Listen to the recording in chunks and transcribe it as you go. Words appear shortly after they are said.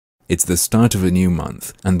It's the start of a new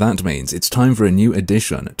month, and that means it's time for a new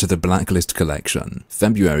addition to the Blacklist collection.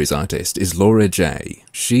 February's artist is Laura J.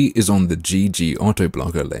 She is on the GG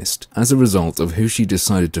Autoblogger list as a result of who she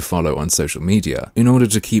decided to follow on social media in order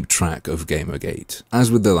to keep track of Gamergate. As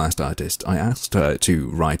with the last artist, I asked her to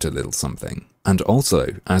write a little something. And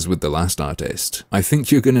also, as with the last artist, I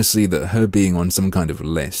think you're gonna see that her being on some kind of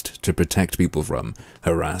list to protect people from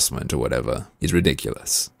harassment or whatever is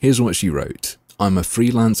ridiculous. Here's what she wrote. I'm a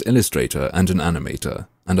freelance illustrator and an animator,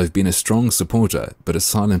 and I've been a strong supporter but a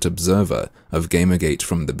silent observer of Gamergate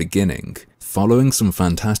from the beginning. Following some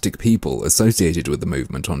fantastic people associated with the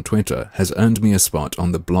movement on Twitter has earned me a spot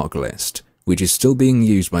on the Blacklist, which is still being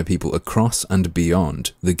used by people across and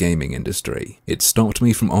beyond the gaming industry. It stopped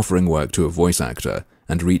me from offering work to a voice actor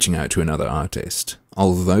and reaching out to another artist.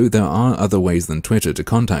 Although there are other ways than Twitter to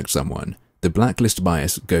contact someone, the Blacklist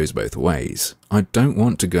bias goes both ways. I don't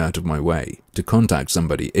want to go out of my way to contact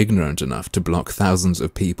somebody ignorant enough to block thousands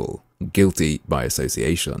of people, guilty by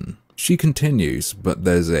association. She continues, but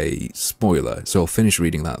there's a spoiler, so I'll finish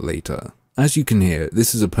reading that later. As you can hear,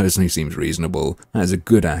 this is a person who seems reasonable, has a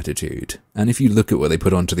good attitude, and if you look at what they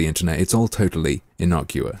put onto the internet, it's all totally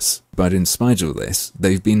innocuous. But in spite of this,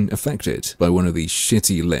 they've been affected by one of these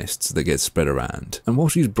shitty lists that get spread around. And while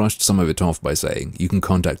she's brushed some of it off by saying you can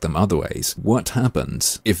contact them other ways, what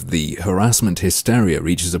happens if the harassment hysteria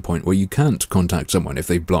reaches a point where you can't contact someone if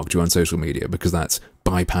they've blocked you on social media because that's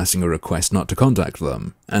bypassing a request not to contact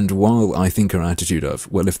them? And while I think her attitude of,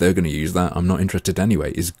 well, if they're going to use that, I'm not interested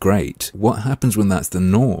anyway, is great, what happens when that's the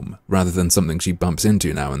norm rather than something she bumps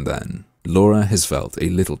into now and then? Laura has felt a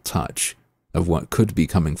little touch of what could be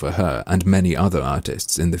coming for her and many other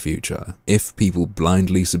artists in the future if people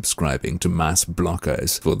blindly subscribing to mass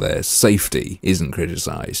blockers for their safety isn't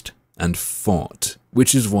criticized and fought.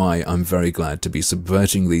 Which is why I'm very glad to be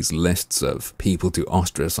subverting these lists of people to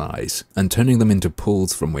ostracize and turning them into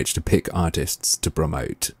pools from which to pick artists to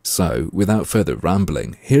promote. So, without further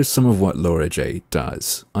rambling, here's some of what Laura J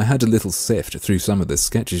does. I had a little sift through some of the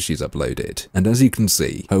sketches she's uploaded, and as you can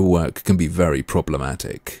see, her work can be very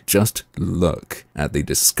problematic. Just look at the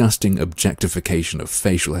disgusting objectification of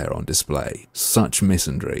facial hair on display. Such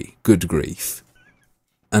misandry. Good grief.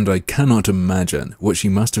 And I cannot imagine what she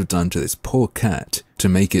must have done to this poor cat to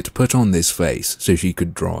make it put on this face so she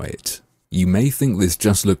could draw it. You may think this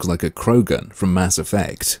just looks like a Krogan from Mass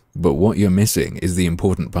Effect, but what you're missing is the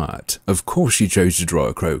important part. Of course she chose to draw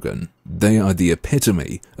a Krogan. They are the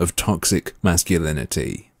epitome of toxic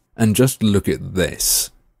masculinity. And just look at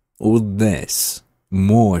this. Or this.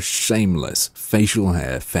 More shameless facial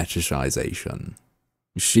hair fetishization.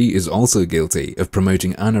 She is also guilty of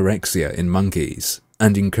promoting anorexia in monkeys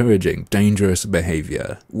and encouraging dangerous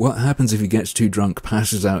behavior. What happens if he gets too drunk,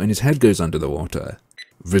 passes out, and his head goes under the water?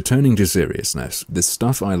 Returning to seriousness, the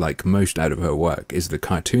stuff I like most out of her work is the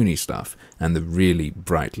cartoony stuff and the really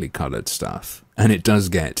brightly coloured stuff. And it does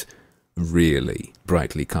get really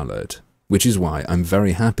brightly coloured, which is why I'm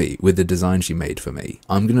very happy with the design she made for me.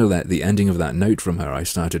 I'm gonna let the ending of that note from her I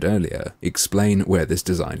started earlier explain where this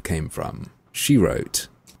design came from. She wrote,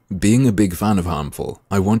 being a big fan of Harmful,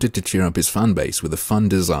 I wanted to cheer up his fanbase with a fun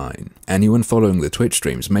design. Anyone following the Twitch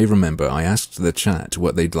streams may remember I asked the chat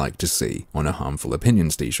what they'd like to see on a Harmful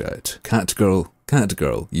Opinions t-shirt. Cat girl,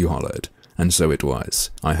 you hollered. And so it was.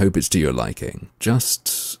 I hope it's to your liking.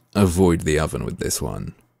 Just avoid the oven with this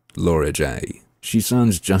one. Laura J. She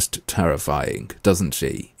sounds just terrifying, doesn't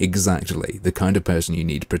she? Exactly the kind of person you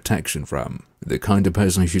need protection from. The kind of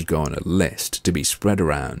person who should go on a list to be spread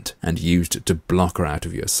around and used to block her out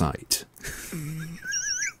of your sight.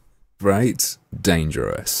 Right?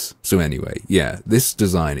 Dangerous. So anyway, yeah, this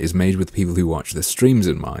design is made with people who watch the streams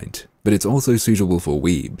in mind, but it's also suitable for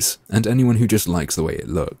weebs and anyone who just likes the way it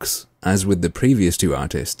looks. As with the previous two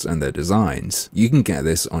artists and their designs, you can get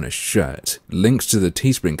this on a shirt. Links to the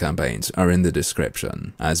Teespring campaigns are in the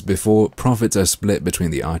description. As before, profits are split between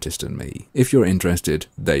the artist and me. If you're interested,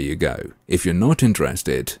 there you go. If you're not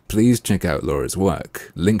interested, please check out Laura's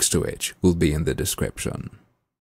work, links to which will be in the description.